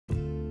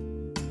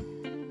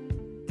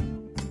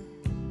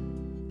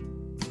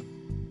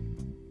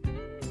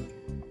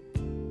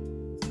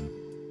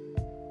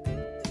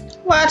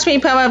Watch me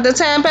pump up the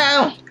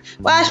tempo.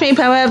 Watch me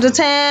pump up the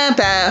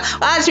tempo.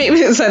 Watch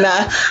me. So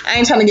nah, I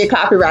ain't trying to get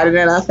copyrighted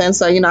or nothing.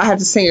 So, you know, I had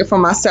to sing it for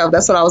myself.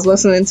 That's what I was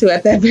listening to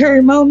at that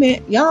very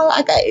moment. Y'all,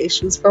 I got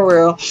issues for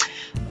real.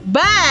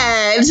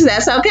 But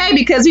that's okay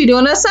because we're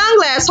doing a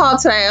sunglass haul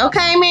today.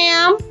 Okay,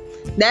 ma'am?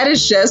 That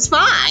is just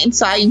fine.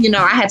 So, I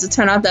had to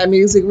turn off that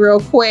music real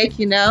quick,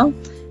 turn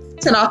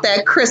off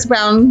that Chris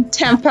Brown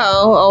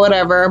tempo or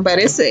whatever. But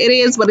it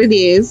is what it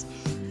is.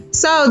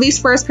 So these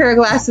first pair of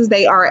glasses,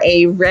 they are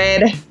a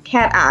red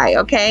cat eye,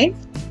 okay?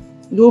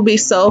 You will be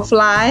so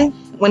fly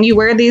when you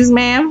wear these,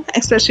 ma'am,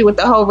 especially with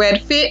the whole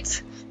red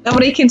fit.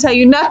 Nobody can tell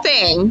you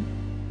nothing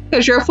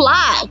because you're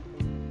fly.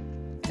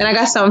 And I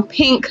got some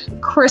pink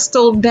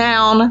crystal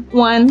down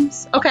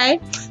ones,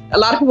 okay? A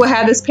lot of people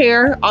have this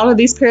pair. All of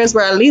these pairs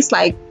were at least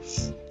like,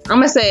 I'm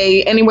gonna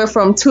say anywhere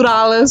from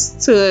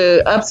 $2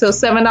 to up to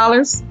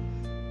 $7.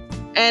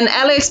 And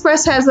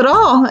Aliexpress has it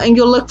all, and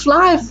you'll look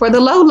fly for the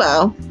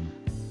low.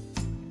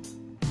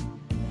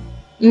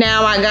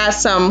 Now I got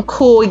some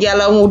cool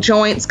yellow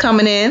joints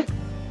coming in.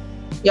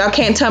 Y'all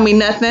can't tell me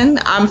nothing.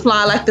 I'm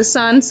fly like the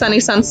sun, sunny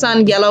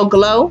sun, yellow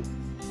glow.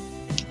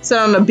 Sit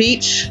on the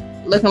beach,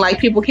 looking like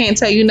people can't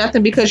tell you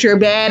nothing because you're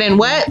bad and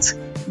what?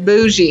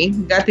 Bougie.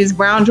 Got these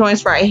brown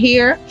joints right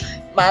here.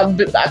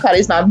 I call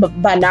these my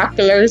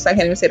binoculars. I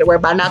can't even say the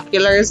word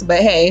binoculars, but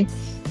hey,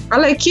 I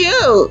look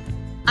cute.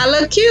 I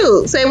look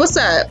cute. Say what's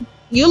up.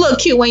 You look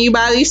cute when you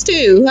buy these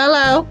too.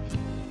 Hello.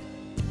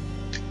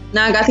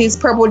 Now I got these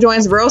purple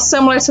joints, real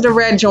similar to the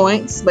red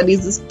joints, but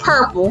these is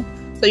purple.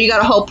 So you got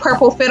a whole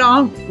purple fit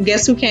on.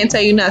 Guess who can't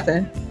tell you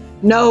nothing?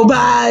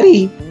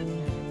 Nobody.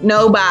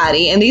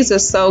 And these are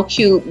so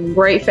cute.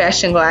 Great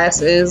fashion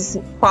glasses.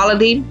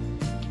 Quality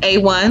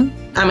A1.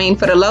 I mean,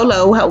 for the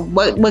low,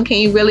 what can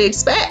you really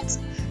expect?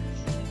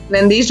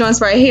 Then these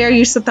joints right here,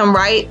 you sit them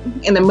right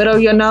in the middle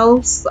of your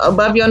nose,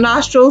 above your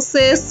nostrils,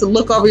 sis.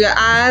 Look over your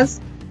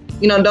eyes.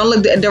 Don't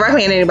look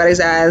directly in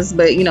anybody's eyes,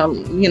 but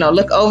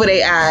look over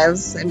their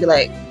eyes and be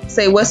like,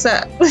 say what's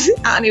up.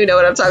 I don't even know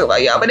what I'm talking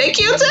about, y'all, but they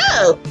cute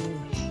too.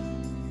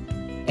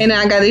 And then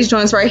I got these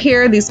joints right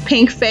here, these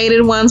pink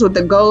faded ones with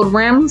the gold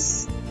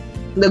rims.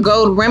 The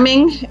gold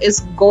rimming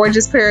is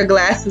gorgeous pair of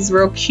glasses,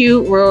 real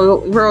cute,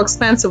 real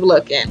expensive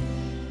looking.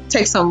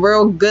 Take some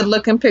real good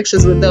looking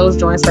pictures with those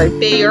joints right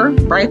there.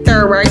 Then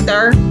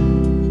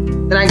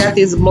I got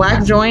these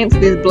black joints,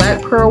 these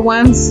black pearl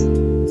ones.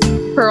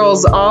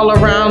 Pearls all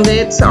around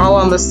it, all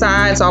on the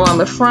sides, all on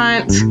the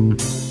front.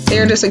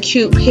 They're just a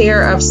cute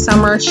pair of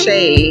summer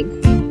shade.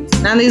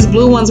 Now these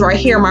blue ones right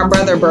here, my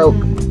brother broke.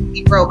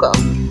 He broke them.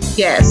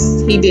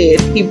 Yes, he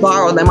did. He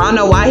borrowed them. I don't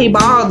know why he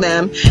borrowed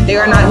them. They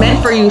are not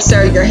meant for you,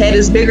 sir. Your head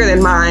is bigger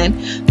than mine.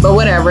 But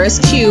whatever, it's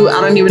cute.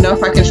 I don't even know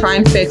if I can try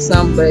and fix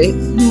them, but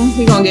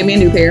he's gonna give me a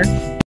new pair.